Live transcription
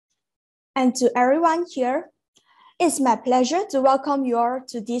and to everyone here. It's my pleasure to welcome you all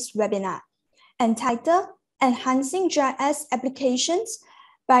to this webinar entitled Enhancing GIS Applications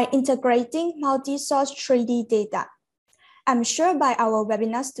by Integrating Multi-Source 3D Data. I'm sure by our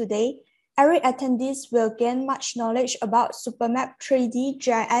webinars today, every attendee will gain much knowledge about SuperMap 3D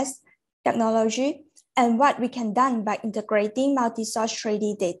GIS technology and what we can do by integrating multi-source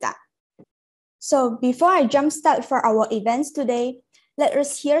 3D data. So before I jumpstart for our events today, let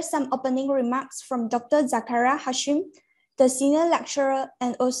us hear some opening remarks from Dr. Zakaria Hashim, the senior lecturer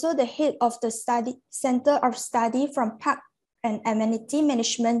and also the head of the Center of Study from Park and Amenity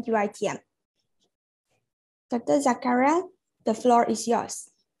Management UITM. Dr. Zakaria, the floor is yours.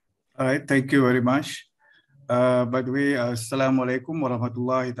 All right, thank you very much. By the way, Assalamualaikum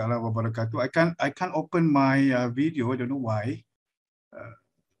warahmatullahi ta'ala wabarakatuh. I can't open my video. I don't know why.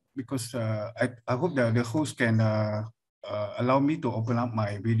 Because I hope that the host can allow me to open up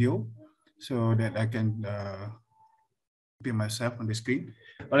my video so that I can be myself on the screen.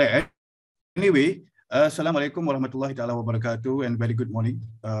 All right. Anyway, Assalamualaikum warahmatullahi ta'ala wabarakatuh and very good morning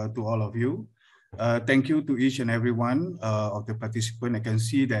to all of you. Thank you to each and every one of the participants. I can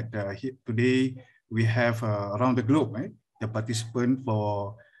see that today we have around the globe, right? The participant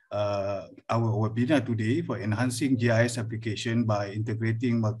for our webinar today for enhancing GIS application by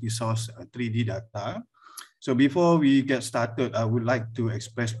integrating multi-source 3D data. So before we get started, I would like to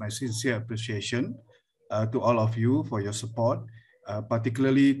express my sincere appreciation to all of you for your support,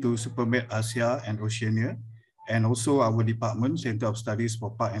 particularly to SuperMap Asia and Oceania, and also our department, Center of Studies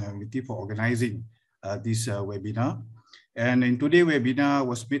for Park and Amenity, for organizing this webinar. And in today's webinar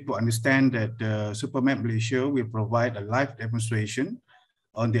was made to understand that SuperMap Malaysia will provide a live demonstration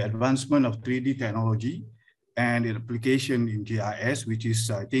on the advancement of 3D technology and its application in GIS, which is,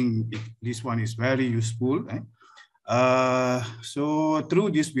 I think, this one is very useful. So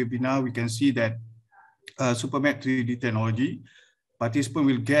through this webinar, we can see that SuperMap 3D technology, participants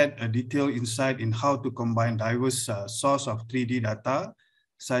will get a detailed insight in how to combine diverse sources of 3D data,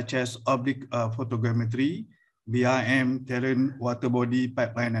 such as oblique photogrammetry, BRM, terrain, water body,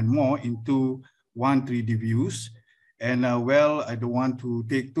 pipeline, and more into one 3D views. And well, I don't want to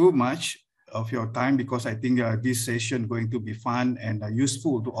take too much of your time because I think this session is going to be fun and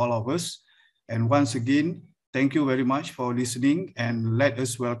useful to all of us. And once again, thank you very much for listening, and let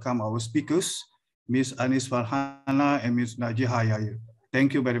us welcome our speakers, Ms. Anis Farhana and Ms. Najih Hayaya.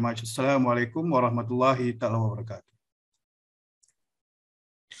 Thank you very much. Assalamualaikum warahmatullahi ta'ala wabarakatuh.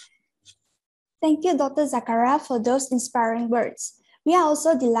 Thank you, Dr. Zakaria, for those inspiring words. We are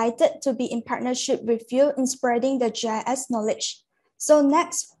also delighted to be in partnership with you in spreading the GIS knowledge. So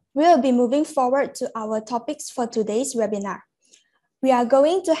next, we will be moving forward to our topics for today's webinar. We are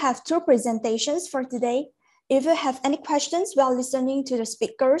going to have two presentations for today. If you have any questions while listening to the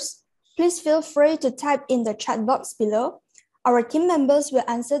speakers, please feel free to type in the chat box below. Our team members will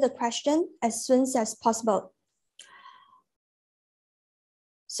answer the question as soon as possible.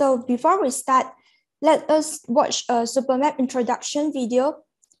 So before we start, let us watch a SuperMap introduction video.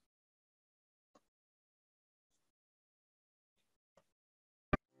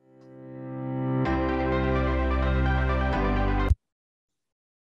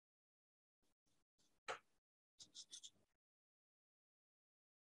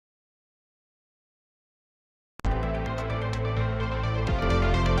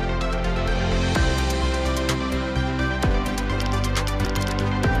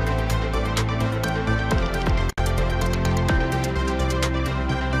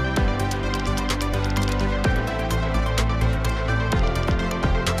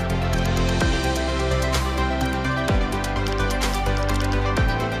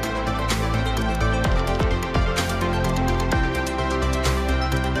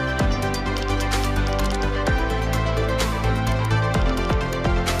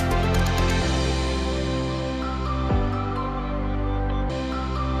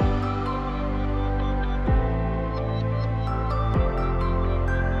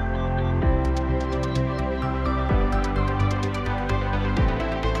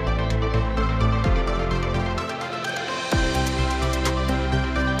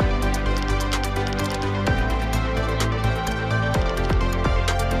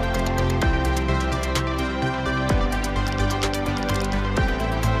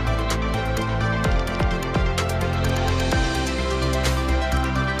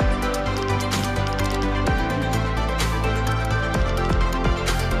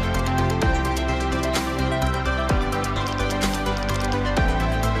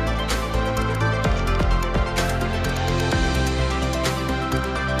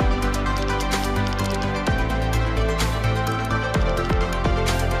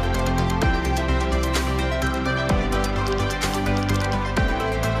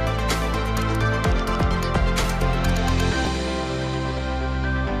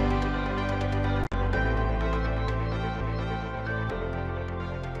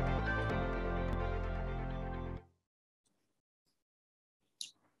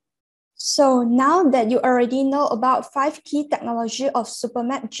 So now that you already know about 5 key technology of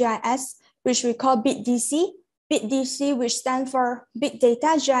Supermap GIS, which we call BitDC, BitDC which stands for Big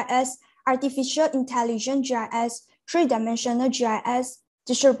Data GIS, Artificial Intelligence GIS, 3-dimensional GIS,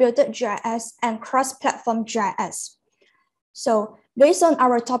 Distributed GIS, and Cross-Platform GIS. So based on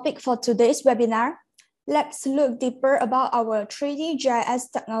our topic for today's webinar, let's look deeper about our 3D GIS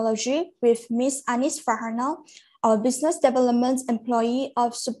technology with Ms. Anis Farhanal, our Business Development Employee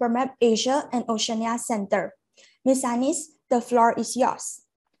of Supermap Asia and Oceania Center. Ms. Anis, the floor is yours.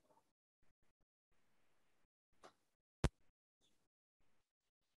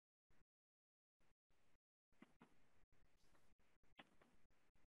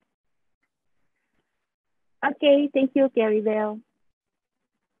 Okay, thank you, Caribel.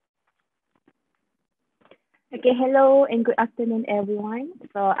 Okay, hello and good afternoon, everyone.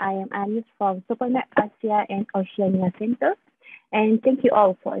 So I am Anis from Supermap Asia and Oceania Center, and thank you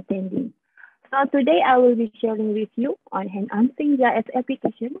all for attending. So today I will be sharing with you on enhancing GIS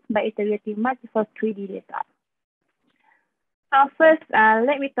application by integrating multiple 3D data. So first,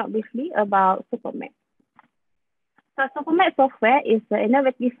 let me talk briefly about Supermap. So Supermap software is an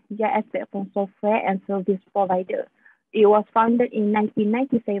innovative GIS platform software and service provider. It was founded in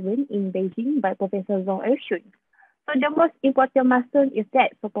 1997 in Beijing by Professor Zhong Ershun. So the most important milestone is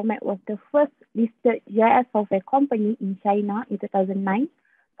that Supermap was the first listed GIS software company in China in 2009.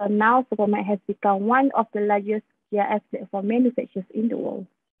 So now Supermap has become one of the largest GIS platform manufacturers in the world.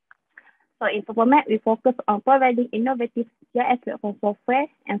 So in Supermap, we focus on providing innovative GIS platform software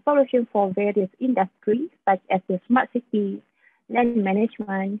and solutions for various industries such as the smart cities, land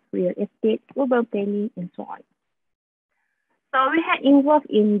management, real estate, urban planning, and so on. So we had involved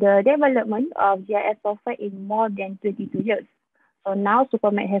in the development of GIS software in more than 22 years. So now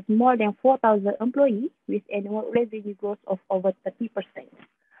Supermap has more than 4,000 employees with annual revenue growth of over 30%.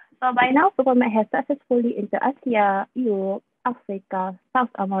 So by now, Supermap has successfully entered Asia, Europe, Africa, South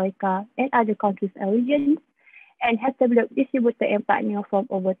America, and other countries and regions, and has developed distributor and partner from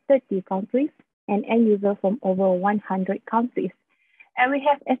over 30 countries and end users from over 100 countries. And we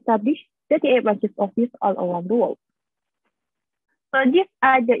have established 38 branches office all around the world. So these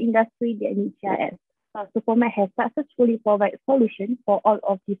are the industries that need GIS. So Supermap has successfully provided solutions for all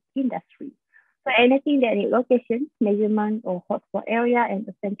of these industries. So anything that needs location, measurement, or hotspot area, and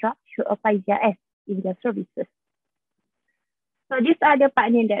etc. should apply GIS in their services. So these are the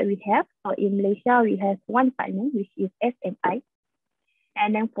partners that we have. So in Malaysia, we have one partner, which is SMI.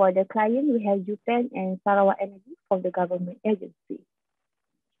 And then for the client, we have Japan and Sarawak Energy from the government agency.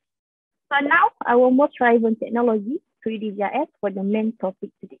 So now, our most relevant technology, 3D GIS, for the main topic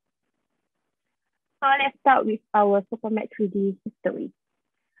today. So let's start with our Supermap 3D history.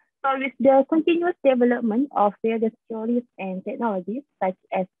 So with the continuous development of various theories and technologies, such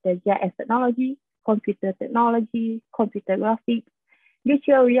as the GIS technology, computer technology, computer graphics,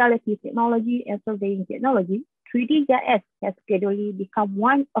 virtual reality technology, and surveying technology, 3D GIS has gradually become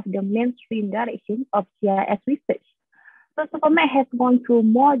one of the mainstream directions of GIS research. So Supermap has gone through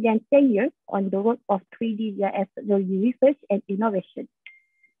more than 10 years on the road of 3D GIS technology research and innovation.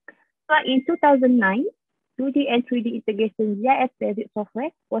 So in 2009, 2D and 3D integration GIS-based software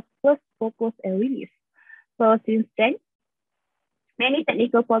was first proposed and released. So since then, many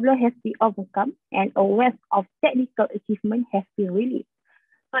technical problems have been overcome and a wealth of technical achievement has been released.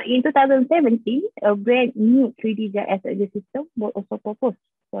 So in 2017, a brand new 3D GIS system was also proposed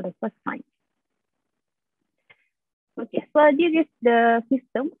for the first time. Okay, so this is the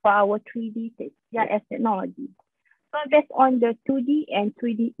system for our 3D GIS technology. So based on the 2D and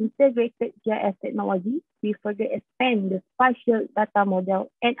 3D integrated GIS technology, we further expand the spatial data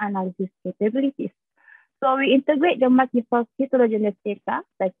model and analysis capabilities. So we integrate the multiple heterogeneous data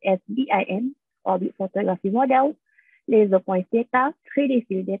such as BIM, orbit photography model, laser point data, 3D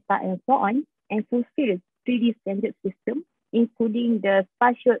field data, and so on, and fulfill 3D standard system, including the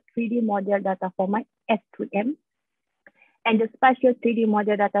spatial 3D model data format S3M and the spatial 3D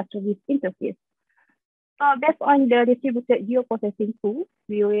model data service interface. So based on the distributed geoprocessing tool,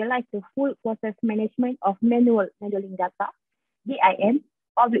 we realize the full process management of manual modeling data, BIM,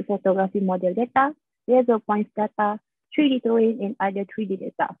 orbit photography model data, laser points data, 3D terrain, and other 3D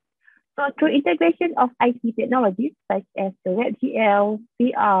data. So through integration of IT technologies such as the WebGL,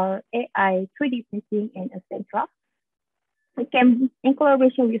 VR, AI, 3D printing, and etc., we can, in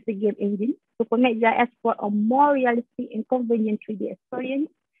collaboration with the game engine, Supermap GIS for a more realistic and convenient 3D experience,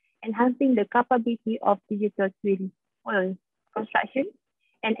 enhancing the capability of digital twin world construction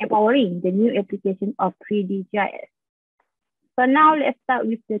and empowering the new application of 3D GIS. So now let's start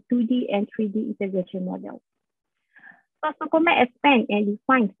with the 2D and 3D integration model. So Supermat expands and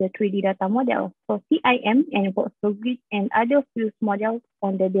defines the 3D data model. So CIM and voxel grid and other fields models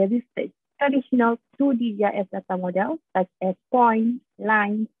on the derivative traditional 2D GIS data models such as points,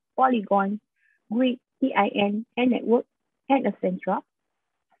 lines, polygons, grid, TIN, and network, and etc.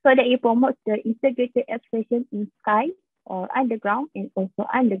 So that it promotes the integrated expression in sky or underground and also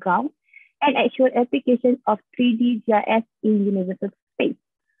underground and actual application of 3D GIS in universal space.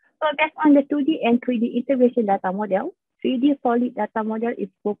 So based on the 2D and 3D integration data model, 3D solid data model is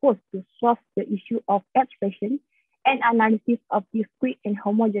proposed to solve the issue of expression and analysis of discrete and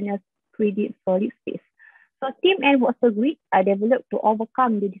homogeneous 3D solid space. So TIM and voxel grid are developed to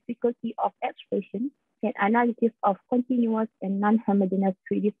overcome the difficulty of expression and analysis of continuous and non-homogeneous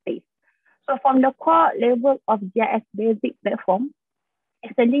 3D space. So from the core level of GIS basic platform,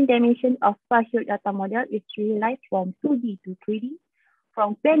 extending dimension of spatial data model is realized from 2D to 3D,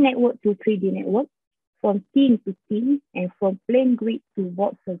 from plane network to 3D network, from scene to scene, and from plane grid to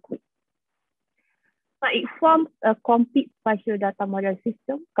voxel grid. So it forms a complete spatial data model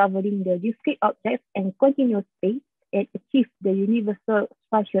system covering the discrete objects and continuous space and achieves the universal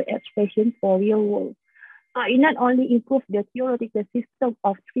spatial expression for real world. So it not only improves the theoretical system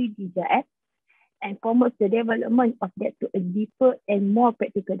of 3D GIS and promotes the development of that to a deeper and more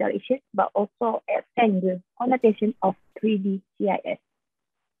practical direction, but also extends the connotation of 3D GIS.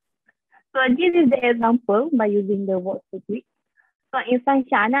 So this is the example by using the voxel grid. So in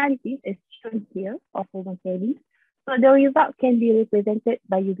function analysis, as shown here of urban planning, so the result can be represented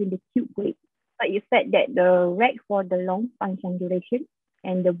by using the cube grid. So it said that the red for the long function duration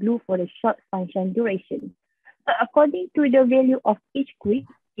and the blue for the short function duration. So according to the value of each grid,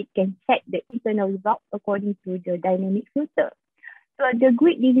 it can set the internal result according to the dynamic filter. So the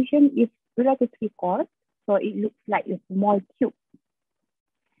grid division is relatively coarse, so it looks like a small cube.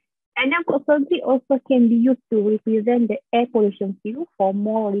 And then voxel grid also can be used to represent the air pollution field for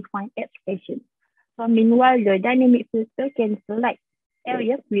more refined expression. So meanwhile, the dynamic filter can select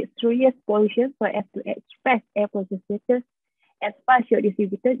areas with serious pollution so as to express air pollution status as partially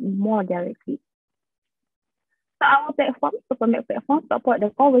distributed more directly. So our platform, Supermat platform, support the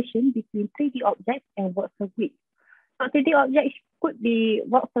conversion between 3D objects and voxel grid. So 3D objects could be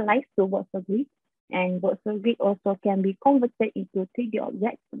voxelized to voxel grid, and voxel grid also can be converted into 3D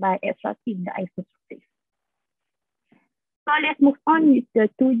objects by extracting the isosurface. So let's move on with the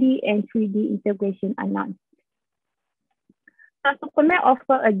 2D and 3D integration analysis. So Supermat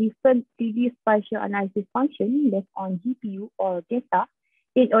offers a different 3D spatial analysis function based on GPU or data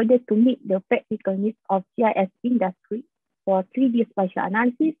in order to meet the practical needs of GIS industry for 3D spatial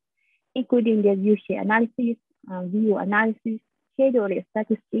analysis, including the view shade analysis, view analysis, shadow rate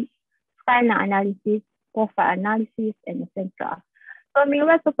statistics, skyline analysis, profile analysis, and etc. So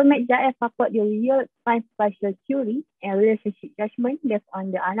meanwhile, Supermat GIS support the real-time spatial theory and relationship judgment based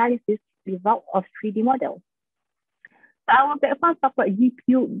on the analysis result of 3D models. So our platform supports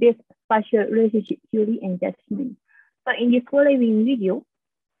GPU-based spatial relationship theory and judgment. So in this following video,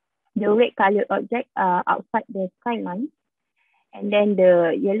 the red colored objects are outside the skyline, and then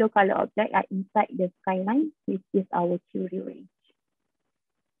the yellow colored objects are inside the skyline, which is our theory range.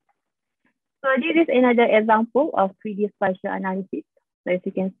 So this is another example of 3D spatial analysis. So as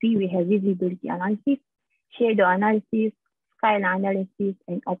you can see, we have visibility analysis, shadow analysis, skyline analysis,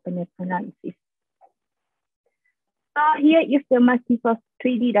 and openness analysis. So here is the multi-source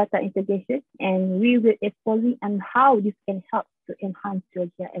 3D data integration, and we will expose on how this can help to enhance your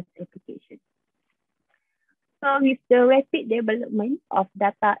GIS application. So with the rapid development of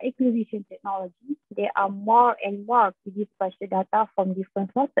data acquisition technology, there are more and more 3D spatial data from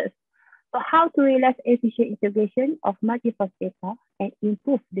different sources. So how to realize efficient integration of multi-source data and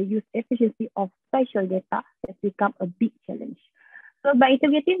improve the use efficiency of spatial data has become a big challenge. So by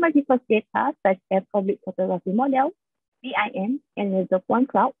integrating multi-source data such as public photography model, BIM, and laser point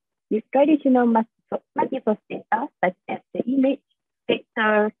cloud with traditional multi-source data such as the image,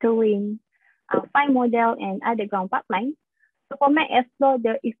 vector, terrain, fine model, and underground pipeline, Supermat explore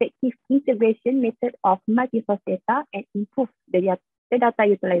the effective integration method of multi-source data and improve the data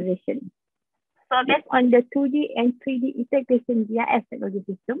utilization. So based on the 2D and 3D integration GIS technology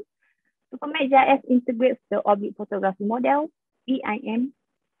system, Supermat GIS integrates the orbit photography model, BIM,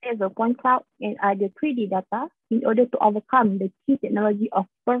 laser point cloud, and other 3D data in order to overcome the key technology of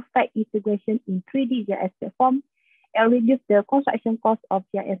perfect integration in 3D GIS platform and reduce the construction cost of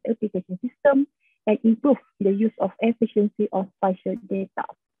GIS application system and improve the use of efficiency of spatial data.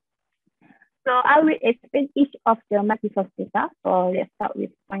 So I will explain each of the multi-source data. So let's start with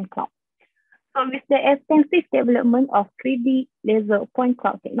point cloud. So with the extensive development of 3D laser point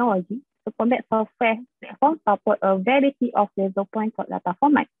cloud technology, SuperMap software platform support a variety of laser point plot data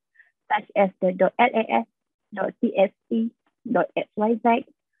formats, such as the .las, .txt, .xyz,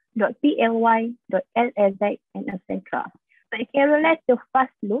 .ply, .lsz, and etc. So it can realize the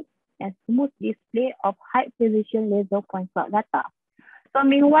fast load and smooth display of high precision laser point plot data. So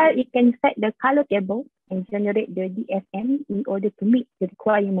meanwhile, it can set the color table and generate the DSM in order to meet the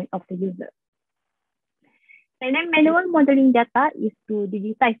requirement of the user. And then manual modeling data is to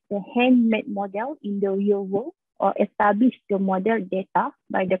digitize the hand-made model in the real world or establish the model data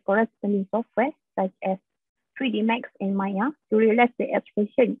by the corresponding software such as 3D Max and Maya to realize the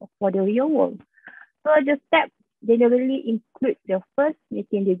expression for the real world. So the steps generally include the first,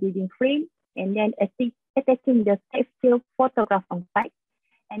 making the grading frame, and then attaching the textile photograph on site,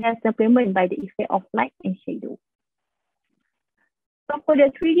 and then supplement by the effect of light and shadow. So for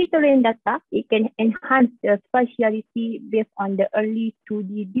the 3D terrain data, it can enhance the spatiality based on the early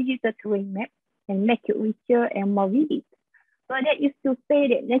 2D digital terrain map and make it richer and more vivid. So that is to say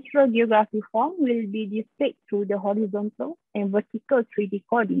that natural geography form will be displayed through the horizontal and vertical 3D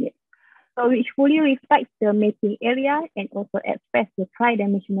coordinates, so which fully reflects the mapping area and also express the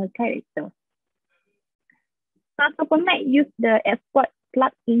tri-dimensional character. So SuperMap use the export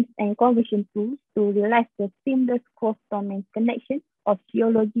plugins and conversion tools to realize the seamless cross-domain connection of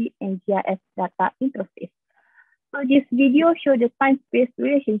geology and GIS data interface. So this video shows the time-space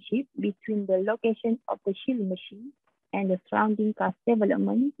relationship between the location of the shield machine and the surrounding cast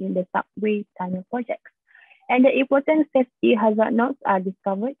development in the subway tunnel projects. And the important safety hazard notes are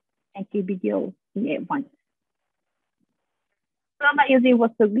discovered and video in advance. So by using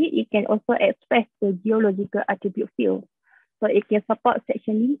water grid, it can also express the geological attribute field. So it can support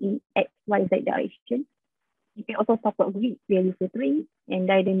sectioning in X, Y, Z direction. It can also support grid value filtering and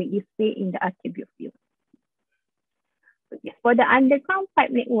dynamic display in the attribute field. For the underground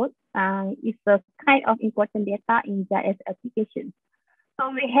pipe network, it's a kind of important data in GIS applications.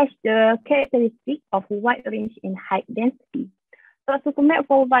 So we have the characteristic of wide range and high density. So SuperMap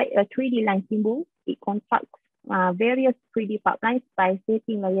provides a 3D line symbol. It constructs various 3D pipelines by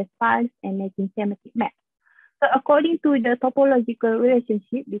setting layer files and making thematic maps. So according to the topological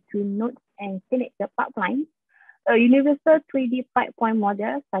relationship between nodes and connected pipelines, a universal 3D pipe point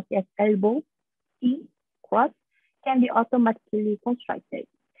model such as elbow, T, cross can be automatically constructed.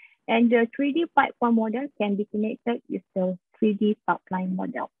 And the 3D pipe point model can be connected with the 3D pipeline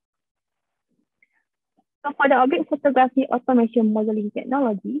model. So for the object photography automation modeling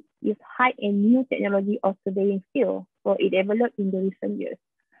technology is high and new technology of surveying field, so it developed in the recent years.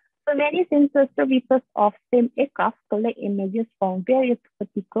 So many sensor services of same aircraft collect images from various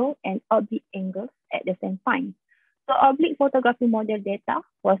vertical and oblique angles at the same time. So oblique photography model data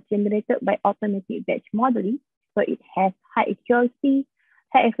was generated by automatic batch modeling, so it has high accuracy,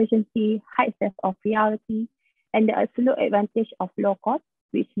 high efficiency, high sense of reality, and the absolute advantage of low cost,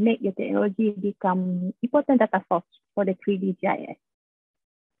 which make the technology become important data source for the 3D GIS.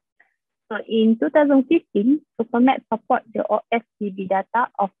 So in 2015, SuperMap support the OSDB data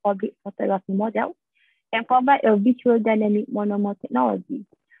of oblique photography model and provide a visual dynamic monomer technology,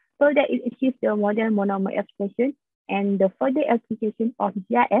 so that it achieves the model monomer expression and the further application of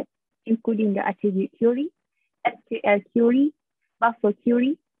GIS, including the attribute theory, SQL theory, buffer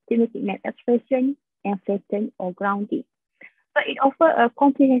theory, thematic map expression, and flatten or grounding. So it offers a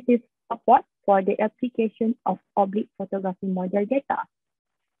comprehensive support for the application of oblique photography model data.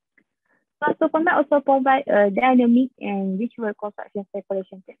 So SuperMap also provides a dynamic and visual construction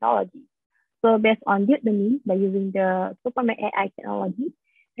separation technology. So based on deep learning, by using the SuperMap AI technology,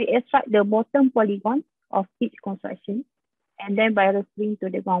 we extract the bottom polygon of each construction, and then by referring to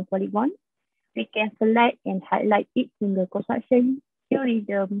the ground polygon, we can select and highlight each single construction, theory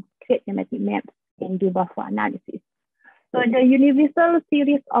them, create thematic maps, and do buffer analysis. So the universal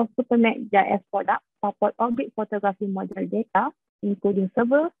series of SuperMap GIS products support oblique photography model data, including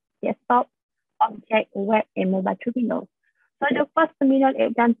server, desktop, object, web, and mobile terminals. So the first terminal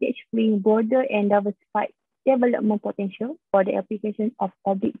advantage bring broader and diversified development potential for the application of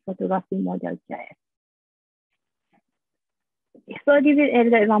oblique photography model GIS. So this is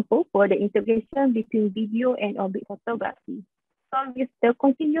an example for the integration between video and oblique photography. So with the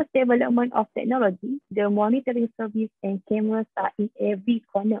continuous development of technology, the monitoring service and cameras are in every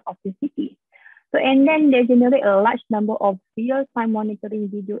corner of the city. So and then they generate a large number of real-time monitoring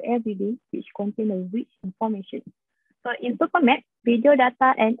video every day, which contain a rich information. So in SuperMap, video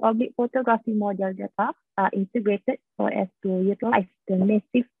data and oblique photography model data are integrated so as to utilize the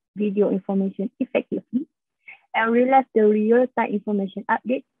massive video information effectively and realize the real-time information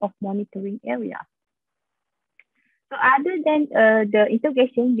update of monitoring area. So other than the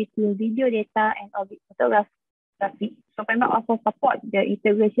integration between video data and object photography, SuperMap also support the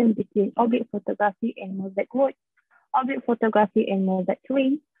integration between object photography and mosaic code, object photography and mosaic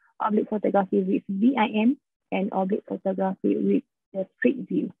terrain, object photography with BIM, and object photography with the street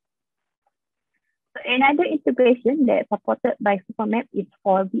view. So another integration that is supported by SuperMap is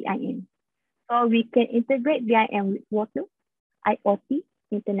for BIM. So we can integrate BIM with water, IoT,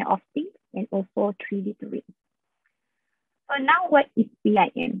 Internet of Things, and also 3D terrain. So now what is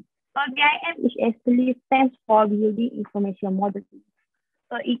BIM? So BIM is actually stands for Building Information Modeling.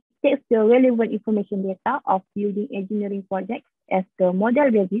 So it takes the relevant information data of building engineering projects as the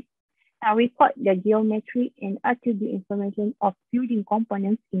model basis and record the geometry and attribute information of building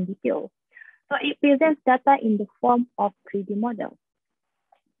components in detail. So it presents data in the form of 3D models.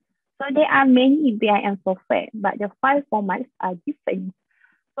 So there are many BIM software, but the file formats are different.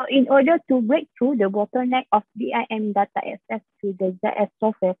 So in order to break through the bottleneck of BIM data access to the GIS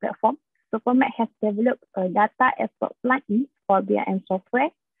software platform, SuperMap has developed a data export plugin for BIM software,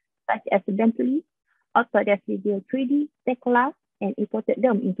 such as Bentley, Autodesk Video 3D, Tekla, and imported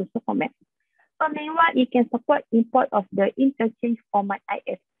them into SuperMap. So meanwhile, it can support import of the interchange format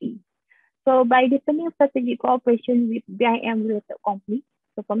ISP. So by deepening strategic cooperation with BIM-related companies,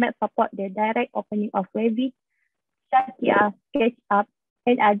 SuperMap support the direct opening of Revit, Satya, SketchUp,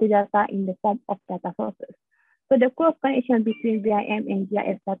 and other data in the form of data sources. So the close connection between BIM and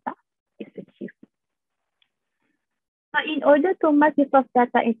GIS data is achieved. So in order to multi-source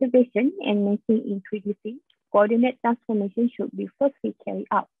data integration and making in 3D scene, coordinate transformation should be firstly carried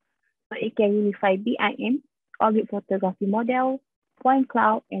out. So it can unify BIM, object photography model, point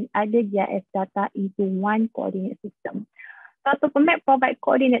cloud, and other GIS data into one coordinate system. So SuperMap provides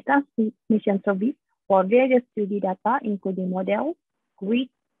coordinate transmission service for various 3D data, including model, grid,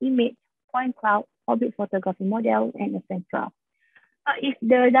 image, point cloud, object photography model, and etc. If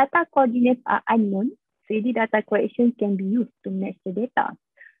the data coordinates are unknown, 3D data collection can be used to match the data.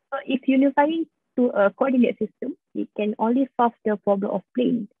 So if unifying to a coordinate system, it can only solve the problem of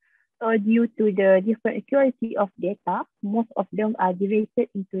plane. So due to the different accuracy of data, most of them are derived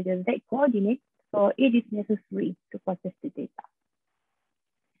into the Z coordinate, so it is necessary to process the data.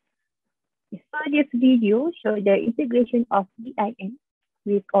 So this video shows the integration of BIM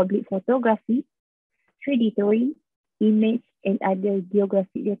with object photography, 3D terrain, image, and other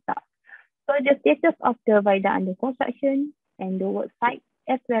geographic data. So the status of the viaduct under construction and the work site,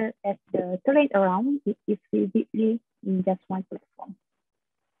 as well as the terrain around, it is visibly in just one platform.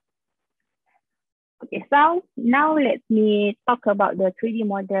 Okay, so now let me talk about the 3D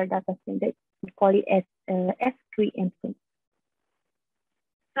model data standard. We call it as S3M. So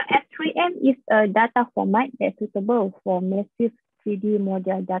S3M is a data format that's suitable for massive 3D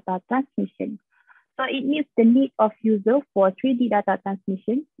model data transmission. So it meets the need of user for 3D data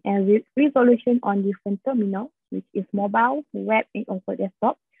transmission and resolution on different terminals, which is mobile, web, and also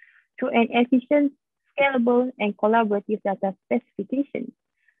desktop, through an efficient, scalable, and collaborative data specification.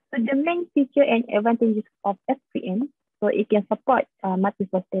 So the main feature and advantages of S3M, so it can support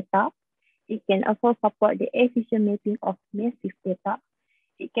multi-source data. It can also support the efficient mapping of massive data.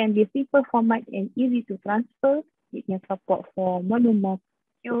 It can be simple format and easy to transfer. It can support for monomorph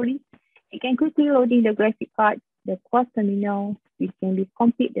theory. It can quickly loading the graphic card, the cross terminal, which can be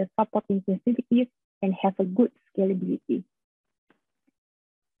complete the supporting sensitivities and have a good scalability.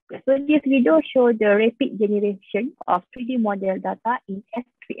 So this video shows the rapid generation of 3D model data in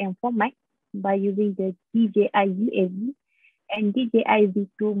S3M format by using the DJI UAV and DJI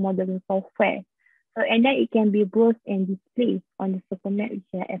V2 modeling software. So and then it can be browsed and displayed on the SuperMap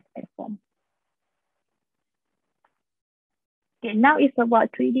GIS platform. Okay, now it's about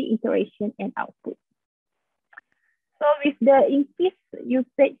 3D iteration and output. So with the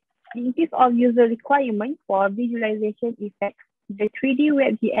increase of user requirement for visualization effects, the 3D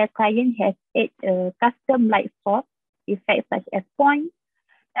WebGL client has added a custom light source effects such as points,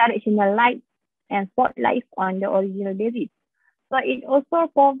 directional lights, and spotlights on the original basis. So it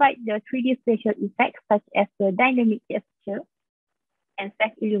also provides the 3D spatial effects such as the dynamic texture and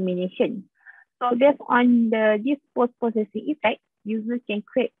self illumination. So based on this post-processing effect, users can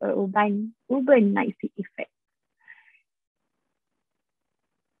create an urban night scene effect.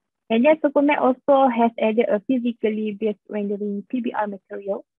 And then SuperMap also has added a physically based rendering PBR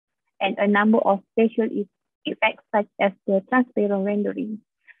material and a number of spatial effects such as the transparent rendering.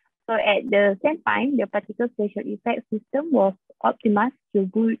 So at the same time, the particle spatial effect system was optimized to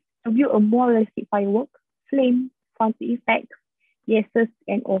build a more realistic firework, flame, fountain effects, gases,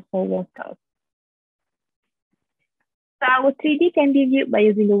 and also water. So our 3D can be viewed by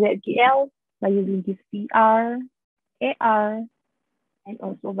using the WebGL, by using this VR, AR, and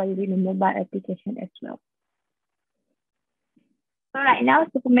also by using the mobile application as well. So right now,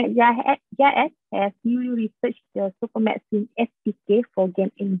 Supermat GIS has newly researched the Supermat Sim SDK for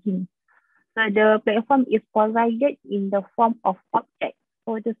game engine. So the platform is provided in the form of objects.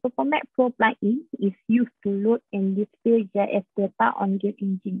 So the Supermat Pro plugin is used to load and display GIS data on game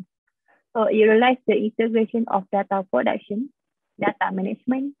engine. So it relies the integration of data production, data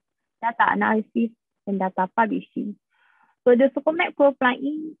management, data analysis, and data publishing. So the Supermat Pro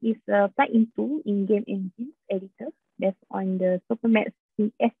plugin is a plugin tool in game engine editor that's on the Supermat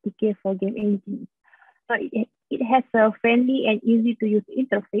SDK for game engine. So it has a friendly and easy to use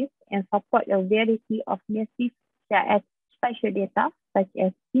interface and support a variety of native GIS spatial data such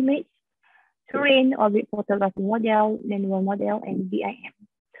as image, terrain, orbit photography model, manual model, and BIM.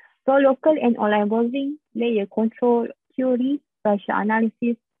 So local and online browsing, layer control, query, spatial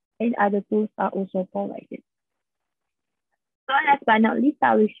analysis, and other tools are also provided. So last but not least,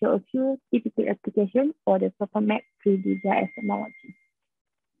 I will show a few typical applications for the Supermat 3D GIS technology.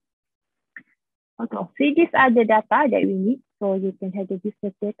 Okay, so these are the data that we need. So you can have the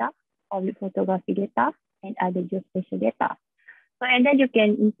business data, orbit photography data, and other geospatial data. So and then you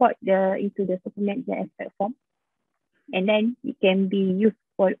can import into the Supermat GIS platform. And then it can be used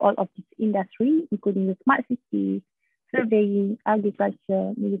for all of this industry, including the smart city, surveying,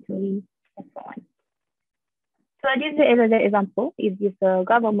 agriculture, military, and so on. So this is another example. Is this a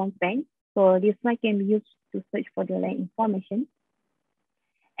government plan? So this one can be used to search for the land information.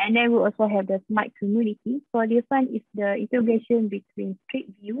 And then we also have the smart community. So this one is the integration between street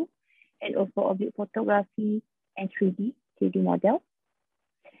view and also object photography and 3D model.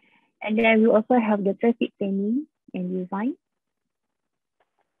 And then we also have the traffic planning and design.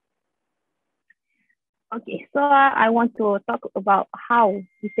 Okay, so I want to talk about how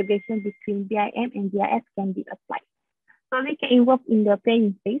integration between BIM and GIS can be applied. So we can involve in the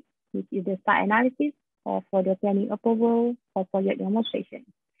planning phase, which is the site analysis, or for the planning approval, or project demonstration.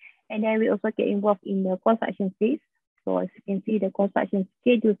 And then we also get involved in the construction phase. So as you can see, the construction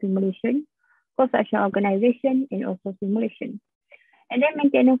schedule simulation, construction organization, and also simulation. And then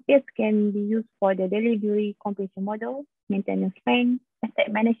maintenance phase can be used for the delivery completion model, maintenance plan,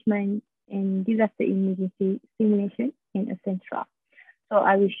 asset management, and disaster emergency simulation, and etc. So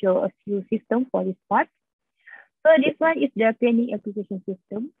I will show a few systems for this part. So this one is the planning application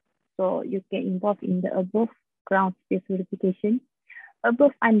system. So you can involve in the above ground space verification,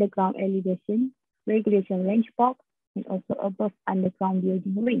 above underground elevation, regulation range box, and also above underground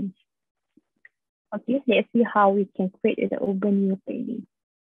building range. Okay, let's see how we can create the urban new planning.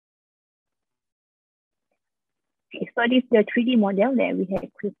 Okay, so this is the 3D model that we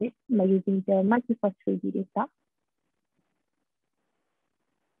have created by using the Microsoft 3D data.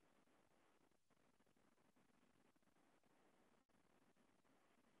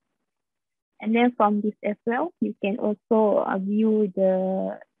 And then from this as well, you can also view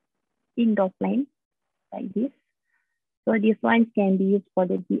the indoor plan like this. So this one can be used for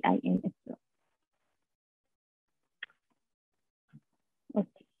the BIM as well.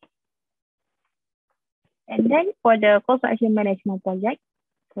 Okay. And then for the construction management project,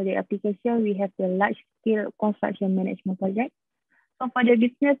 for the application, we have the large scale construction management project. So for the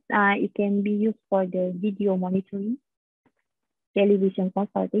business, it can be used for the video monitoring, television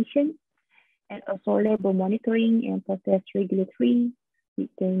consultation, and also labor monitoring and process regulatory. It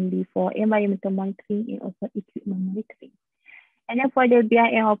can be for environmental monitoring and also equipment monitoring. And then for the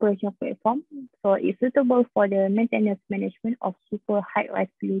BIM operation platform, so it's suitable for the maintenance management of super high-rise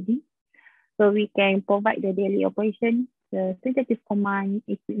buildings. So we can provide the daily operation, the tentative command,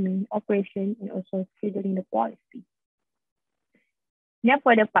 equipment operation, and also scheduling the policy. Then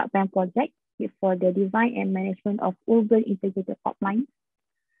for the part-time project, it's for the design and management of urban integrated pipelines.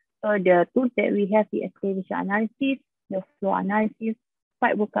 So the tools that we have is elevation analysis, the flow analysis,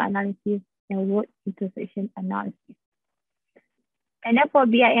 pipe worker analysis, and road intersection analysis. And then for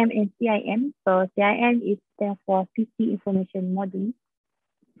BIM and CIM, so CIM is there for city information modeling.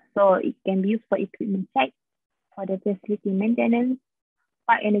 So it can be used for equipment check, for the facility maintenance,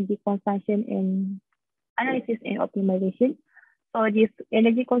 for energy consumption and analysis and optimization. So this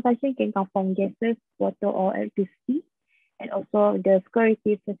energy consumption can come from gases, water, or electricity, and also the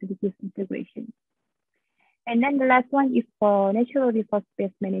security facilities integration. And then the last one is for natural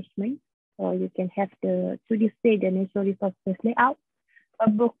resource-based management. So you can have to display the natural resource-based layout,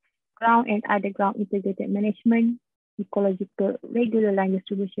 above ground and underground integrated management, ecological regular line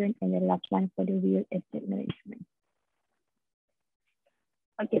distribution, and the last one for the real estate management.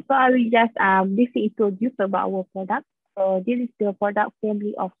 Okay, so I will just briefly introduce about our product. So this is the product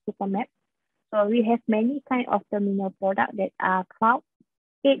family of Supermat. So we have many kind of terminal products that are cloud,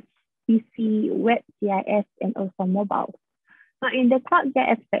 edge, PC, web GIS, and also mobile. So in the cloud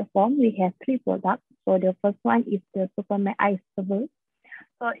GIS platform, we have three products. So the first one is the Supermap I server.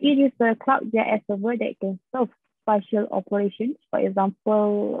 So it is a cloud GIS server that can serve spatial operations, for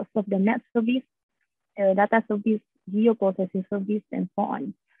example, serve the map service, data service, geoprocessing service, and so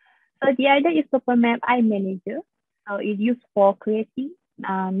on. So the other is Supermap I Manager. So it's used for creating,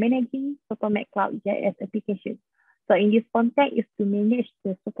 managing Supermap Cloud GIS applications. So in this context is to manage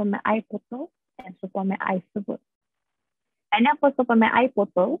the Supermap I portal and Supermap I server. And then for Supermap I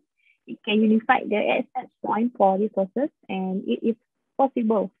portal, it can unify the access point for resources, and it is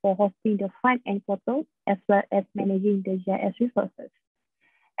possible for hosting the front-end portal as well as managing the GIS resources.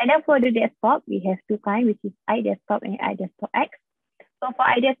 And then for the desktop, we have two kinds, which is iDesktop and iDesktop X. So for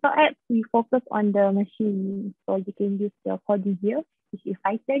iDesktop X, we focus on the machine. So you can use the coding here, which is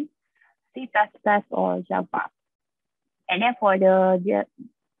Python, C++, or Java. And then for the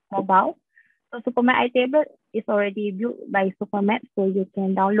mobile, so Supermap iTable is already built by Supermap, so you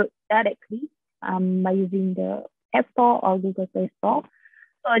can download directly by using the App Store or Google Play Store.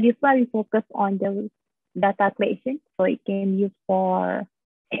 So this one we focus on the data collection, so it can use for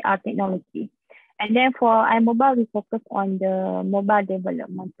AR technology. And then for iMobile, we focus on the mobile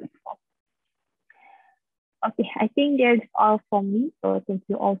development platform. Okay, I think that's all from me. So thank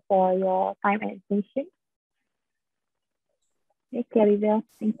you all for your time and attention. Okay, Caribbean,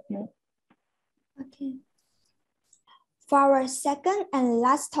 thank you. Okay. For our second and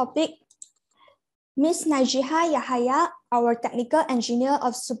last topic, Ms. Najiha Yahaya, our technical engineer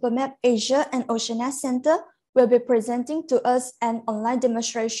of Supermap Asia and Oceania Center, will be presenting to us an online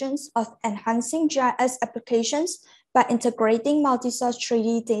demonstrations of enhancing GIS applications by integrating multi-source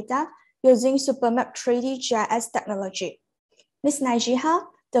 3D data using Supermap 3D GIS technology. Ms. Najiha,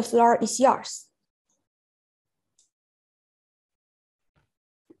 the floor is yours.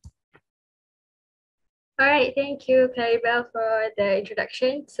 All right, thank you, Claribel, for the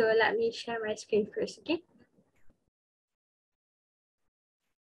introduction. So let me share my screen first, okay?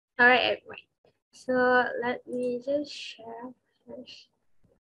 All right, everyone. So let me just share first.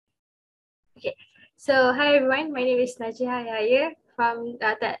 Okay, so hi everyone, my name is Najiha Yahya from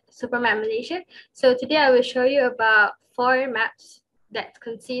Supermap Malaysia. So today I will show you about 4 maps that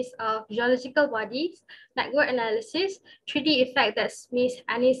consist of geological bodies, network analysis, 3D effect that Ms.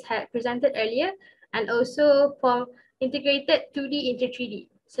 Anis had presented earlier, and also from integrated 2D into 3D.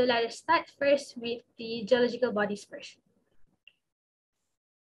 So let us start first with the geological bodies first.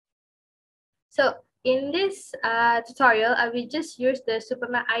 So in this tutorial, I will just use the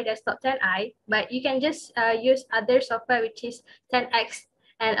Supermap iDesktop 10i, but you can just use other software, which is 10x,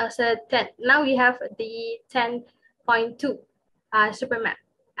 and also 10. Now we have the 10.2 Supermap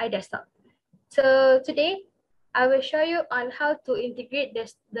iDesktop. So today, I will show you on how to integrate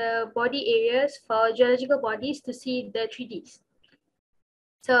the body areas for geological bodies to see the 3Ds.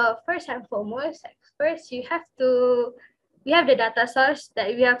 So first and foremost, we have the data source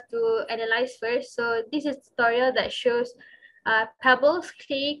that we have to analyze first. So this is a tutorial that shows pebbles,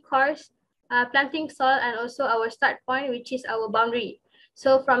 clay, cores, planting soil, and also our start point, which is our boundary.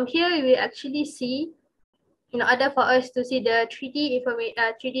 So from here, we actually see, in order for us to see the 3D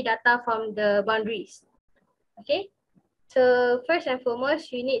 3D data from the boundaries. Okay, so first and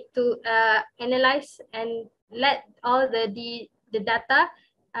foremost, you need to analyze and let all the data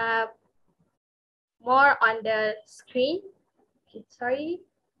more on the screen. Okay, sorry.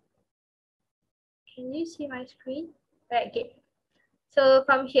 Can you see my screen? Right, okay. So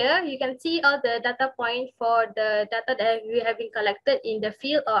from here, you can see all the data points for the data that we have been collected in the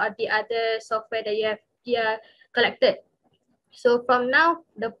field or the other software that you have collected. So from now,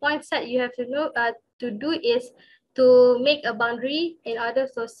 the point set you have to know to do is to make a boundary in order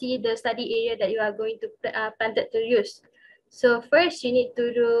to see the study area that you are going to plan to use. So first, you need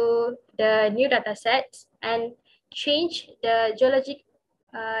to do the new data sets and change the geologic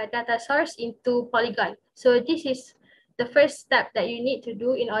data source into polygon. So this is the first step that you need to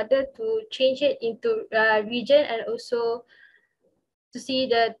do in order to change it into region and also to see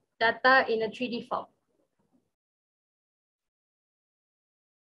the data in a 3D form.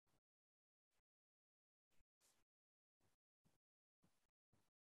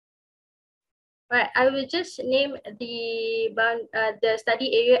 Right, I will just name the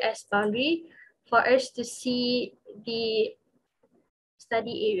study area as boundary for us to see the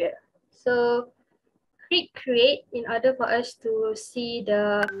study area. So click create in order for us to see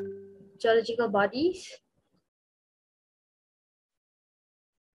the geological bodies.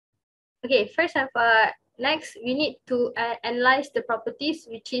 Okay, first next, we need to analyze the properties,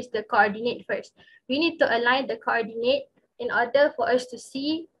 which is the coordinate first. We need to align the coordinate in order for us to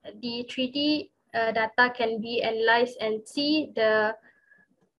see the 3D data can be analyzed and see the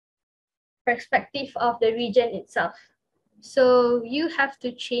perspective of the region itself. So you have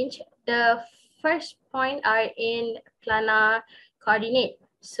to change the first point are in planar coordinate.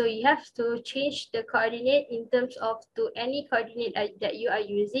 So you have to change the coordinate in terms of to any coordinate that you are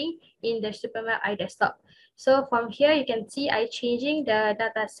using in the SuperMap iDesktop. So from here, you can see I changing the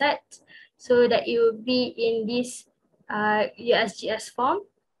data set so that it will be in this USGS form.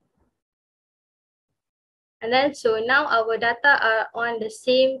 And then, so now our data are on the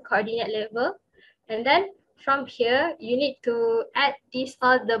same coordinate level. And then from here, you need to add these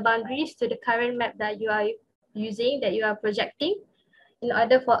all the boundaries to the current map that you are using, that you are projecting, in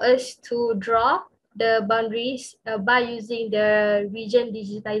order for us to draw the boundaries by using the region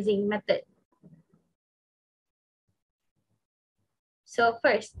digitizing method. So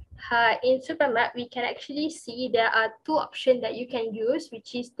first, in SuperMap, we can actually see there are two options that you can use,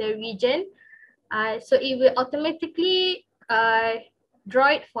 which is the region. So it will automatically draw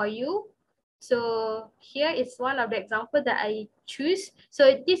it for you. So here is one of the example that I choose.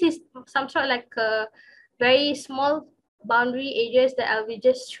 So this is some sort of like a very small boundary areas that I will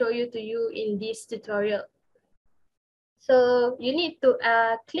just show you to you in this tutorial. So you need to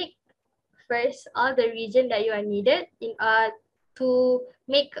click first all the region that you are needed in to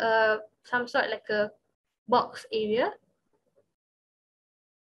make some sort like a box area.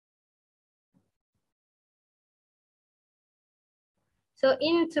 So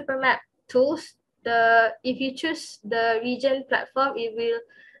in SuperMap tools, if you choose the region platform, it will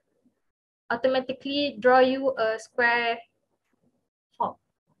automatically draw you a square form.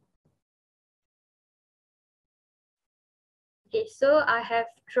 Okay, so I have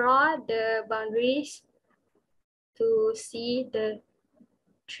drawn the boundaries to see the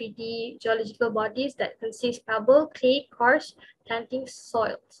 3D geological bodies that consist pebble, clay, coarse, planting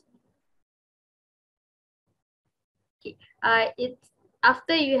soils. Okay,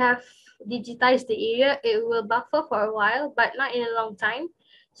 after you have digitized the area, it will buffer for a while, but not in a long time.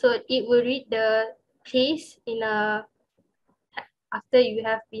 So it will read the place in after you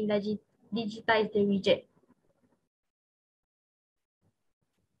have been digitized the region.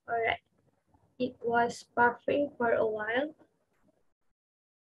 All right, it was buffering for a while.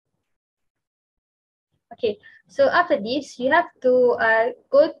 Okay, so after this, you have to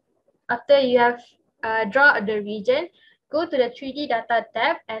go, after you have draw the region, go to the 3D data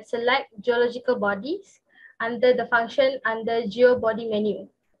tab and select geological bodies under the function under geo body menu.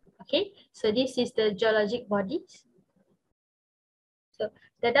 Okay, so this is the geologic bodies. So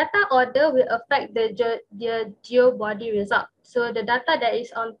the data order will affect the geo body result. So the data that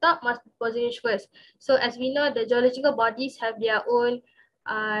is on top must be positioned first. So as we know, the geological bodies have their own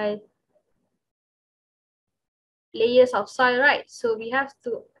layers of soil, right? So we have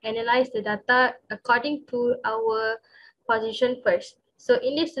to analyze the data according to our position first. So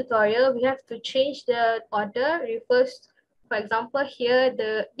in this tutorial, we have to change the order. Refers, for example, here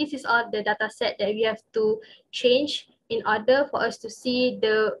this is all the data set that we have to change in order for us to see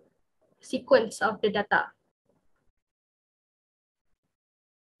the sequence of the data.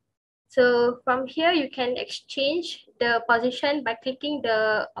 So from here, you can exchange the position by clicking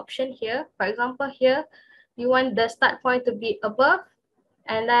the option here. For example, here, you want the start point to be above,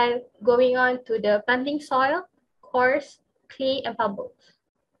 and then going on to the planting soil, coarse, clay, and pebbles.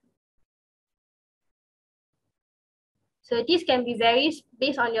 So this can be varies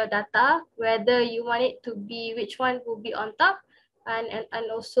based on your data, whether you want it to be, which one will be on top, and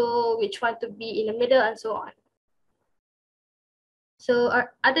also which one to be in the middle, and so on. So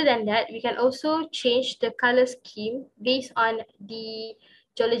other than that, we can also change the color scheme based on the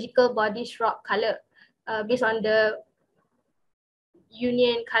geological body's rock color, based on the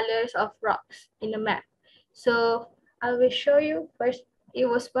union colors of rocks in the map. So I will show you first. It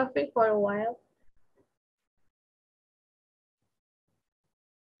was buffering for a while.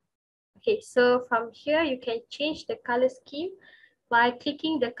 Okay, so from here, you can change the color scheme by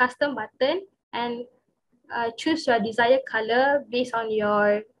clicking the custom button and choose your desired color based on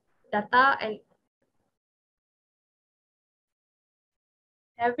your data, and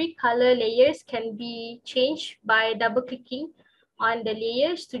every color layers can be changed by double clicking on the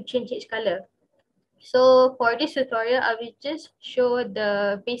layers to change its color. So for this tutorial, I will just show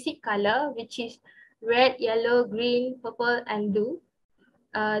the basic color, which is red, yellow, green, purple, and blue,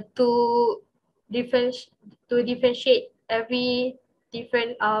 to differentiate every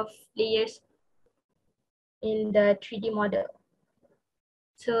different of layers in the 3D model.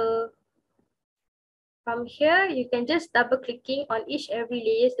 So From here, you can just double clicking on every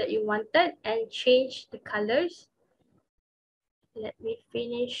layers that you wanted and change the colors. Let me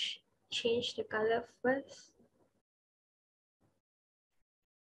change the color first.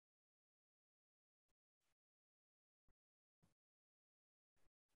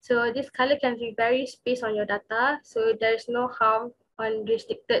 So this color can be varies based on your data. So there's no harm on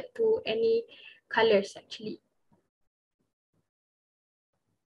restricted to any colors actually.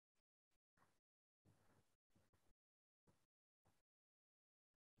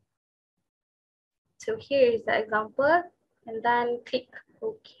 So here is the example, and then click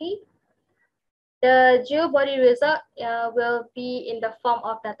OK. The geobody result will be in the form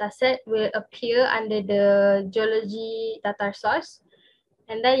of dataset, will appear under the geology data source.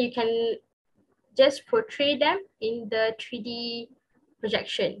 And then you can just portray them in the 3D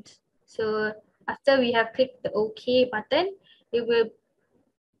projections. So after we have clicked the OK button, it will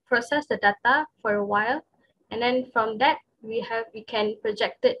process the data for a while. And then from that, we can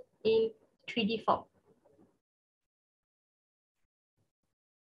project it in 3D form.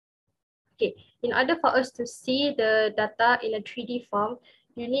 Okay, in order for us to see the data in a 3D form,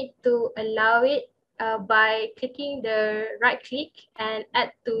 you need to allow it by clicking the right click and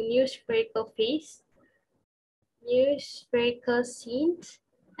add to new spherical face, new spherical scenes,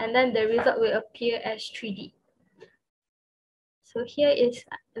 and then the result will appear as 3D. So here is,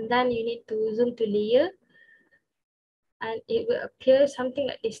 and then you need to zoom to layer, and it will appear something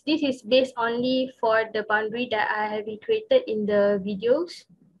like this. This is based only for the boundary that I have created in the videos.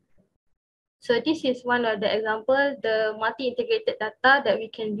 So this is one of the example, the multi-integrated data that we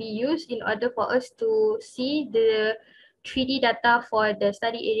can be used in order for us to see the 3D data for the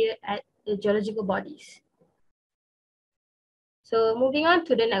study area at the geological bodies. So moving on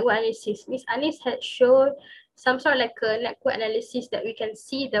to the network analysis, Ms. Anis had shown some sort of like a network analysis that we can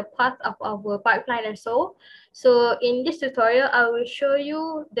see the path of our pipeline and so. So in this tutorial, I will show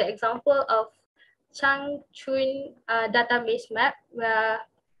you the example of Changchun database map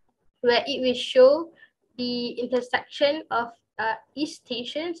where it will show the intersection of each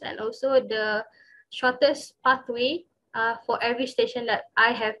stations and also the shortest pathway for every station that I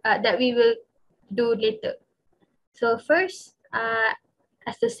have that we will do later. So first,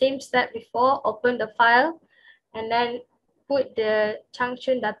 as the same step before, open the file and then put the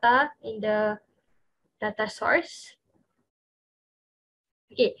Changchun data in the data source.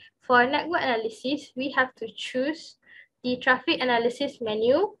 Okay, for network analysis, we have to choose the traffic analysis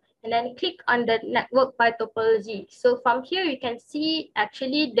menu and then click on the network by topology. So from here, you can see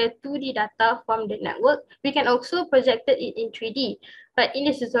actually the 2D data from the network. We can also project it in 3D. But in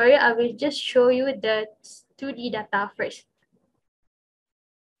this tutorial, I will just show you the 2D data first.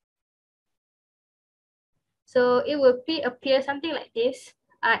 So it will appear something like this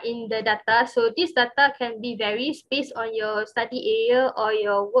in the data. So this data can be varies based on your study area or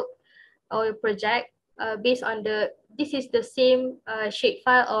your work or your project based on this is the same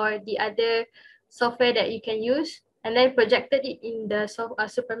shapefile or the other software that you can use, and then projected it in the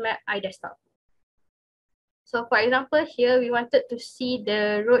SuperMap iDesktop. So for example, here we wanted to see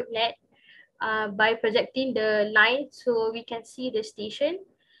the road net by projecting the line so we can see the station.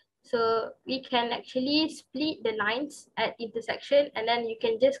 So we can actually split the lines at intersection and then you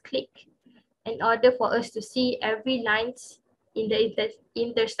can just click in order for us to see every lines in the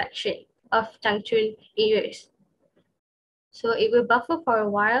intersection of Changchun areas. So it will buffer for a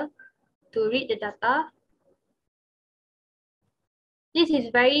while to read the data. This is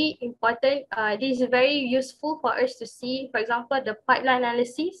very important. This is very useful for us to see, for example, the pipeline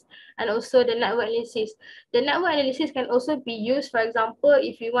analysis and also the network analysis. The network analysis can also be used, for example,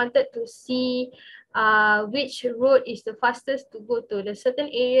 if you wanted to see which road is the fastest to go to the certain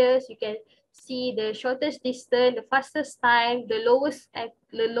areas. You can see the shortest distance, the fastest time, the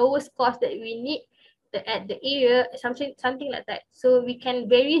lowest cost that we need at the area, something like that. So we can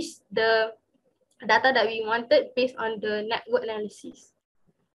vary the data that we wanted based on the network analysis.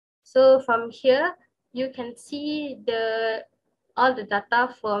 So from here, you can see all the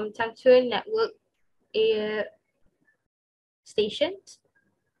data from Changchun network stations.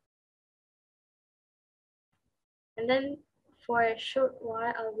 And then for a short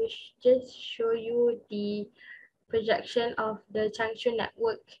while, I will just show you the projection of the Changchun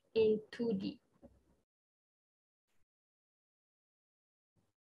network in 2D.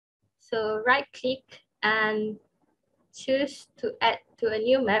 So right click and choose to add to a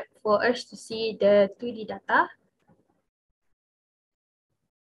new map for us to see the 2D data.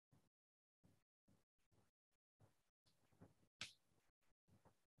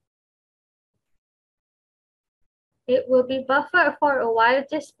 It will be buffered for a while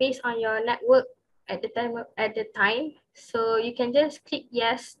just based on your network at the time. So you can just click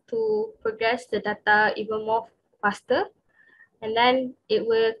yes to progress the data even more faster, and then it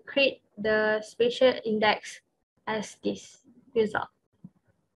will create the spatial index as this result.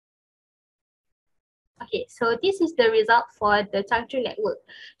 Okay, so this is the result for the Changchun network.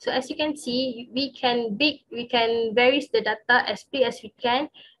 So as you can see, we can vary the data as big as we can,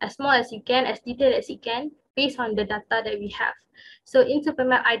 as small as you can, as detailed as you can, based on the data that we have. So in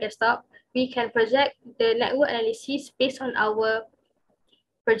Supermap iDesktop, we can project the network analysis based on our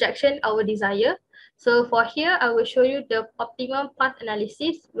projection, our desire. So for here, I will show you the optimum path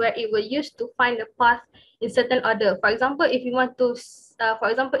analysis where it will use to find the path in certain order. For example, if you want to, for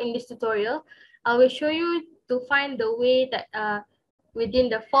example, in this tutorial, I will show you to find the way that within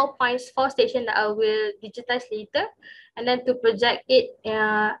the 4 stations that I will digitize later, and then to project it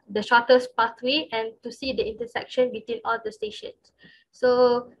the shortest pathway and to see the intersection between all the stations.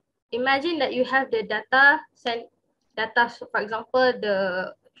 So imagine that you have the data, so for example,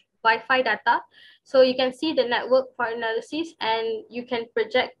 the Wi-Fi data. So you can see the network for analysis and you can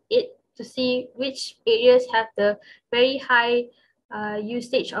project it to see which areas have the very high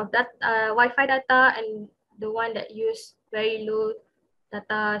usage of that Wi-Fi data and the one that use very low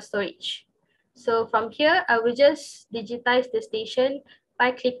data storage. So from here, I will just digitize the station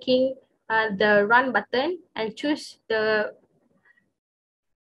by clicking the run button and choose the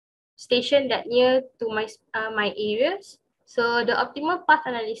station that near to my areas. So the optimal path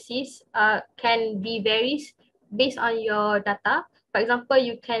analysis can be varies based on your data. For example,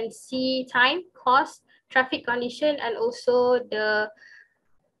 you can see time, cost, traffic condition, and also the,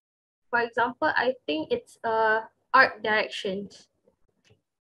 for example, I think it's art directions.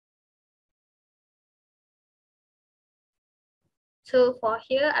 So for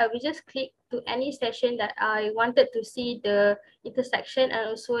here, I will just click to any station that I wanted to see the intersection and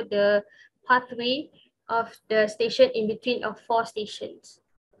also the pathway of the station in between of 4 stations.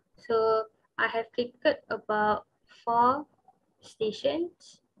 So I have clicked about 4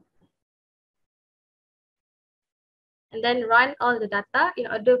 stations and then run all the data in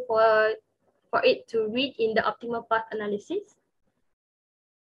order for it to read in the optimal path analysis.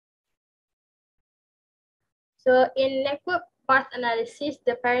 So in network path analysis,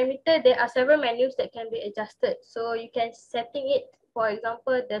 the parameter, there are several menus that can be adjusted. So you can setting it, for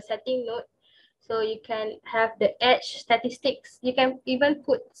example, the setting node. So you can have the edge statistics. You can even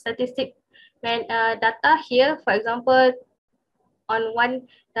put statistic data here. For example, on one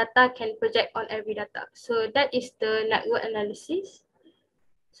data can project on every data. So that is the network analysis.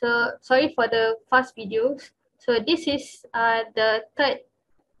 So sorry for the fast videos. So this is the third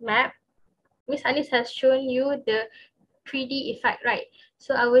map. Miss Anis has shown you the 3D effect, right?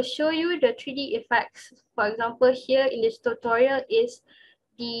 So I will show you the 3D effects. For example, here in this tutorial is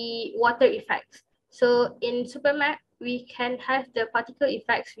the water effects. So in Supermap, we can have the particle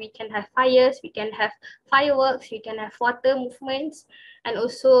effects, we can have fires, we can have fireworks, we can have water movements, and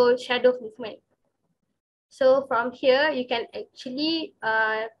also shadow movement. So from here, you can actually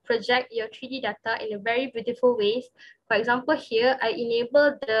project your 3D data in a very beautiful ways. For example, here, I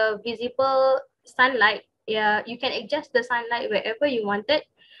enable the visible sunlight. Yeah, you can adjust the sunlight wherever you want it.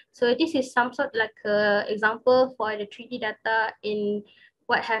 So this is some sort like a example for the 3D data in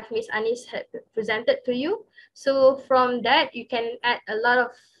what have Miss Anis had presented to you. So from that, you can add a lot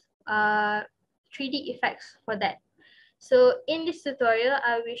of 3D effects for that. So in this tutorial,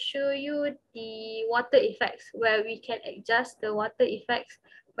 I will show you the water effects where we can adjust the water effects.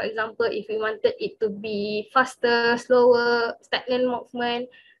 For example, if we wanted it to be faster, slower, stagnant movement,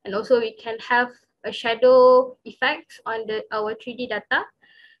 and also we can have a shadow effects on our 3D data.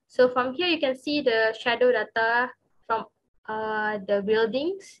 So from here, you can see the shadow data from the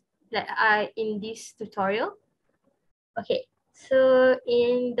buildings that are in this tutorial. Okay, so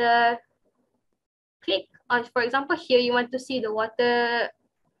in the click on, for example, here you want to see the water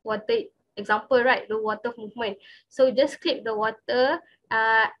example, right? The water movement. So just click the water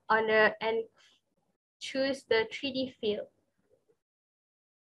on the and choose the 3D field.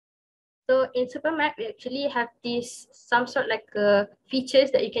 So in Supermap, we actually have this some sort like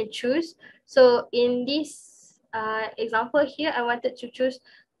features that you can choose. So in this example here, I wanted to choose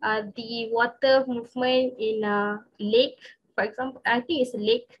the water movement in a lake. For example, I think it's a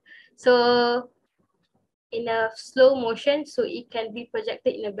lake. So in a slow motion, so it can be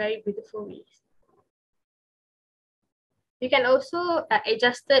projected in a very beautiful way. You can also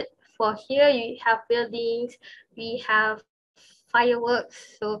adjust it for here. You have buildings, we have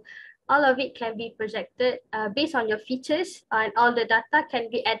fireworks. So all of it can be projected based on your features, and all the data can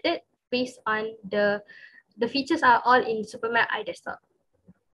be added based on the features are all in Supermap iDesktop.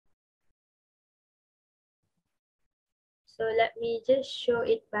 So let me just show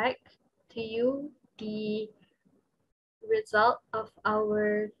it back to you, the result of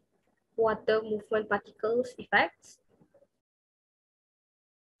our water movement particles effects.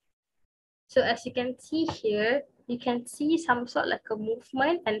 So as you can see here, you can see some sort like a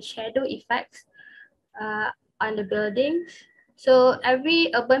movement and shadow effects on the buildings. So every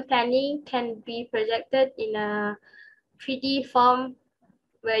urban planning can be projected in a 3D form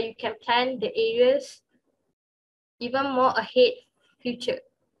where you can plan the areas even more ahead future.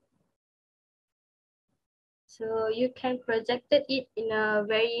 So you can project it in a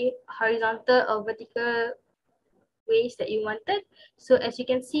very horizontal or vertical ways that you wanted. So as you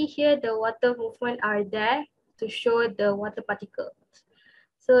can see here, the water movement are there to show the water particles.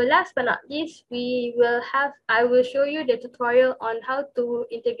 So last but not least, I will show you the tutorial on how to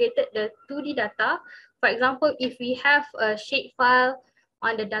integrate the 2D data. For example, if we have a shape file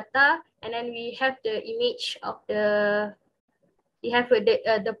on the data and then we have the image of the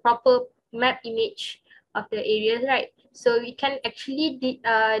proper map image of the areas, right? So we can actually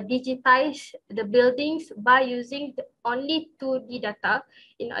digitize the buildings by using only 2D data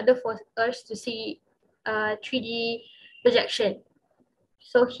in order for us to see 3D projection.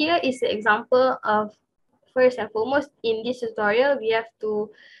 So here is the example of, first and foremost, in this tutorial, we have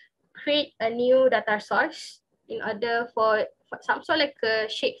to create a new data source in order for some sort like a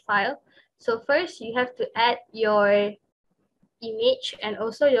shape file. So first you have to add your image and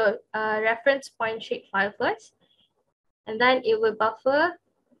also your reference point shape file first, and then it will buffer.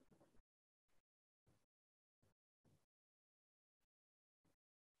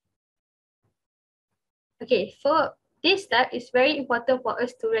 Okay, for this step, it's very important for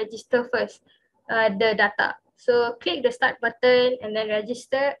us to register first the data. So click the start button and then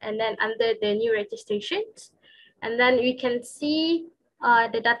register, and then under the new registrations, and then we can see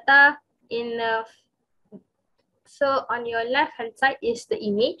the data in so on your left hand side is the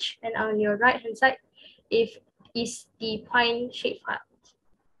image, and on your right hand side is the point shape file.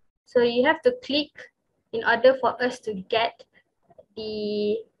 So you have to click in order for us to get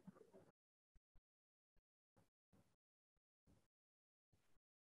the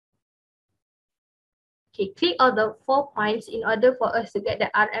click all the 4 points in order for us to get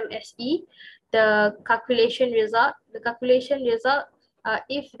the RMSE, the calculation result. The calculation result,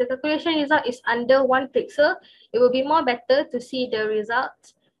 if the calculation result is under 1 pixel, it will be more better to see the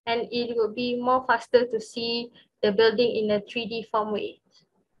results, and it will be more faster to see the building in a 3D form way.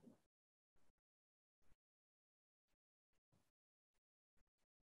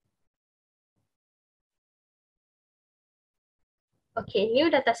 Okay, new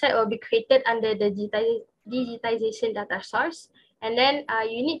dataset will be created under the digitization data source. And then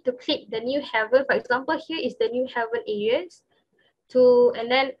you need to click the new haven. For example, here is the new haven areas. And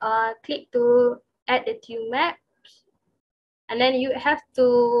then click to add the two maps. And then you have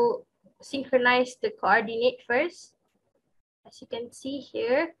to synchronize the coordinate first, as you can see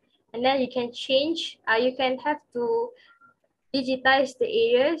here. And then you can change, you can have to digitize the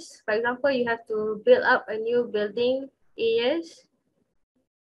areas. For example, you have to build up a new building areas.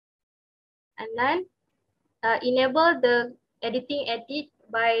 And then enable the editing edit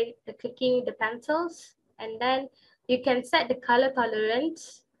by clicking the pencils, and then you can set the color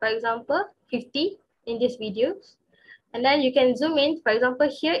tolerance, for example 50 in this video, and then you can zoom in. For example,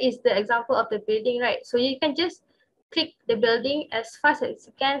 here is the example of the building, right? So you can just click the building as fast as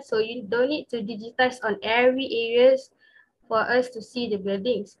you can, so you don't need to digitize on every areas for us to see the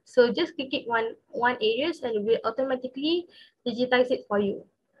buildings. So just click it one areas and it will automatically digitize it for you.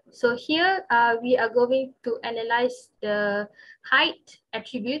 So here we are going to analyze the height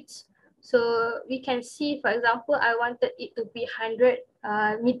attributes. So we can see, for example, I wanted it to be 100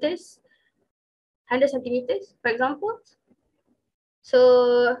 meters, 100 centimeters, for example.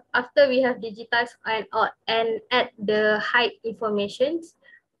 So after we have digitized and add the height informations,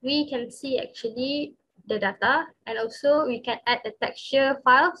 we can see actually the data, and also we can add the texture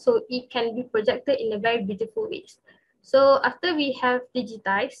file so it can be projected in a very beautiful ways. So after we have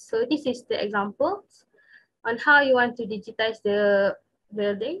digitized, so this is the examples on how you want to digitize the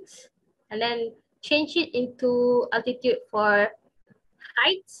buildings, and then change it into altitude for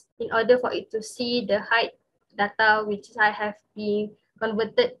heights in order for it to see the height data which I have been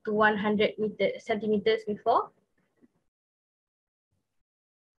converted to 100 centimeters before.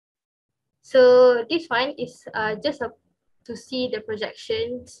 So this one is just to see the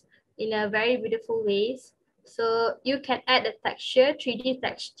projections in a very beautiful ways. So you can add a texture, 3D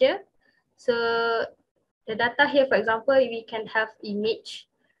texture. So the data here, for example, we can have image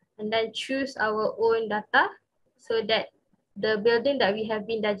and then choose our own data so that the building that we have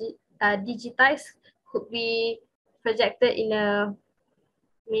been digitized could be projected in a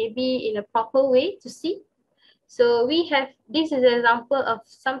maybe in a proper way to see. So we have, this is an example of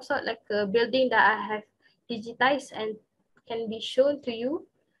some sort like a building that I have digitized and can be shown to you.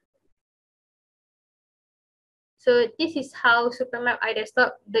 So this is how Supermap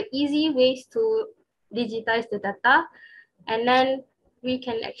iDesktop, the easy ways to digitize the data. And then we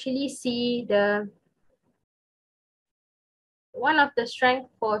can actually see the, one of the strengths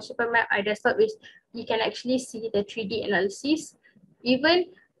for Supermap iDesktop is you can actually see the 3D analysis. Even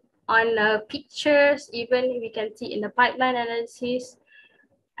on pictures, even we can see in the pipeline analysis.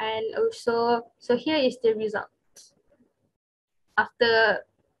 And also, so here is the result after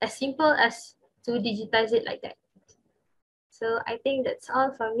as simple as to digitize it like that. So I think that's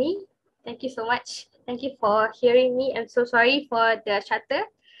all from me. Thank you so much. Thank you for hearing me. I'm so sorry for the chatter.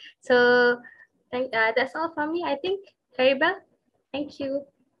 So that's all from me, I think. Karibel, thank you.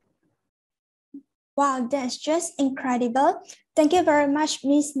 Wow, that's just incredible. Thank you very much,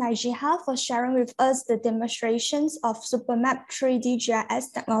 Ms. Najiha, for sharing with us the demonstrations of Supermap 3D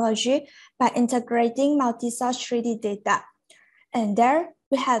GIS technology by integrating multi-source 3D data. And there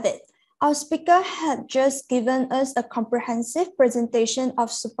we have it. Our speaker had just given us a comprehensive presentation of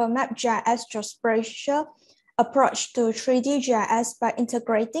Supermap GIS geospatial approach to 3D GIS by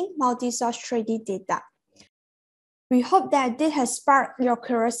integrating multi-source 3D data. We hope that this has sparked your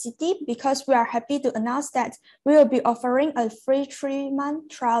curiosity because we are happy to announce that we will be offering a free 3-month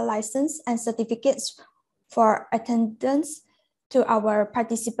trial license and certificates for attendance to our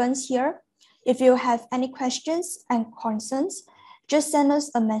participants here. If you have any questions and concerns, just send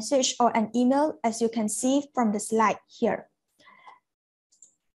us a message or an email as you can see from the slide here.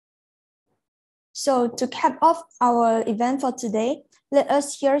 So to cap off our event for today, let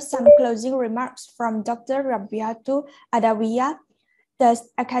us hear some closing remarks from Dr. Rabiatu Adawiya, the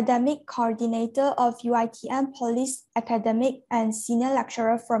Academic Coordinator of UiTM Police Academic and Senior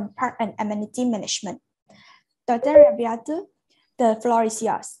Lecturer from Park and Amenity Management. Dr. Rabiatu, the floor is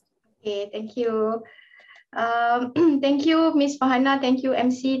yours. Okay, thank you. Thank you, Ms. Fahana. Thank you,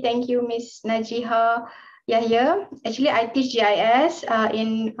 MC. Thank you, Ms. Najiha Yahya. Actually, I teach GIS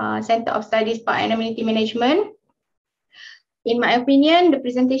in Center of Studies Park and Amenity Management. In my opinion, the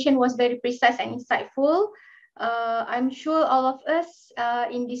presentation was very precise and insightful. I'm sure all of us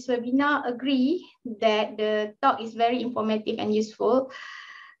in this webinar agree that the talk is very informative and useful.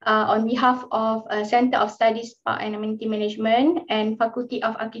 On behalf of Center of Studies Park and Amenity Management and Faculty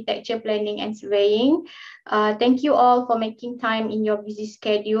of Architecture, Planning and Surveying, thank you all for making time in your busy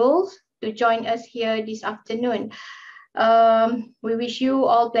schedules to join us here this afternoon. We wish you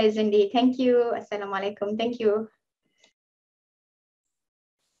all a pleasant day. Thank you. Assalamualaikum. Thank you.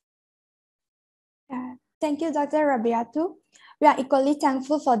 Thank you, Dr. Rabiatu. We are equally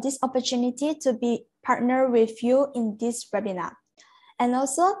thankful for this opportunity to be partnered with you in this webinar. And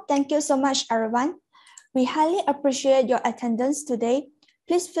also, thank you so much, everyone. We highly appreciate your attendance today.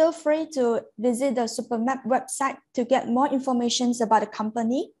 Please feel free to visit the Supermap website to get more information about the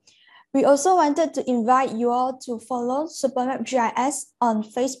company. We also wanted to invite you all to follow Supermap GIS on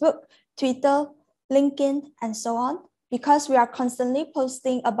Facebook, Twitter, LinkedIn, and so on, because we are constantly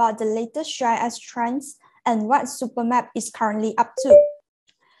posting about the latest GIS trends and what Supermap is currently up to.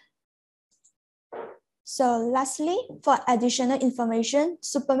 So lastly, for additional information,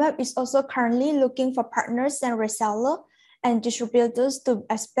 Supermap is also currently looking for partners and resellers and distributors to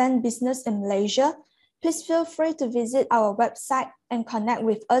expand business in Malaysia. Please feel free to visit our website and connect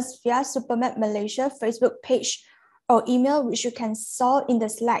with us via Supermap Malaysia Facebook page or email, which you can saw in the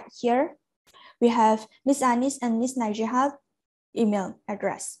slide here. We have Ms. Anis and Ms. Najiha email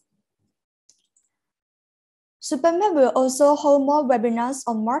address. Supermap will also hold more webinars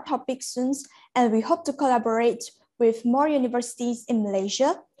on more topics soon, and we hope to collaborate with more universities in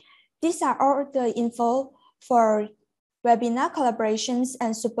Malaysia. These are all the info for webinar collaborations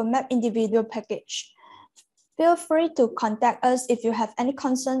and Supermap individual package. Feel free to contact us if you have any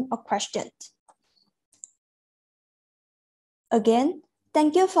concern or questions. Again,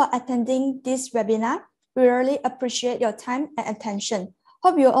 thank you for attending this webinar. We really appreciate your time and attention.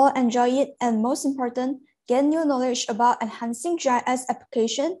 Hope you all enjoy it, and most important, get new knowledge about enhancing GIS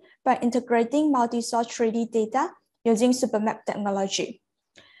application by integrating multi-source 3D data using Supermap technology.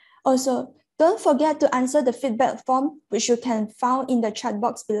 Also, don't forget to answer the feedback form, which you can find in the chat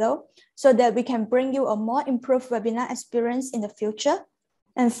box below, so that we can bring you a more improved webinar experience in the future.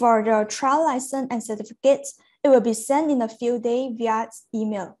 And for the trial license and certificates, it will be sent in a few days via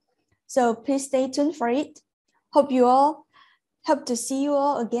email. So please stay tuned for it. Hope to see you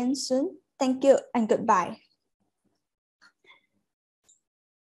all again soon. Thank you and goodbye.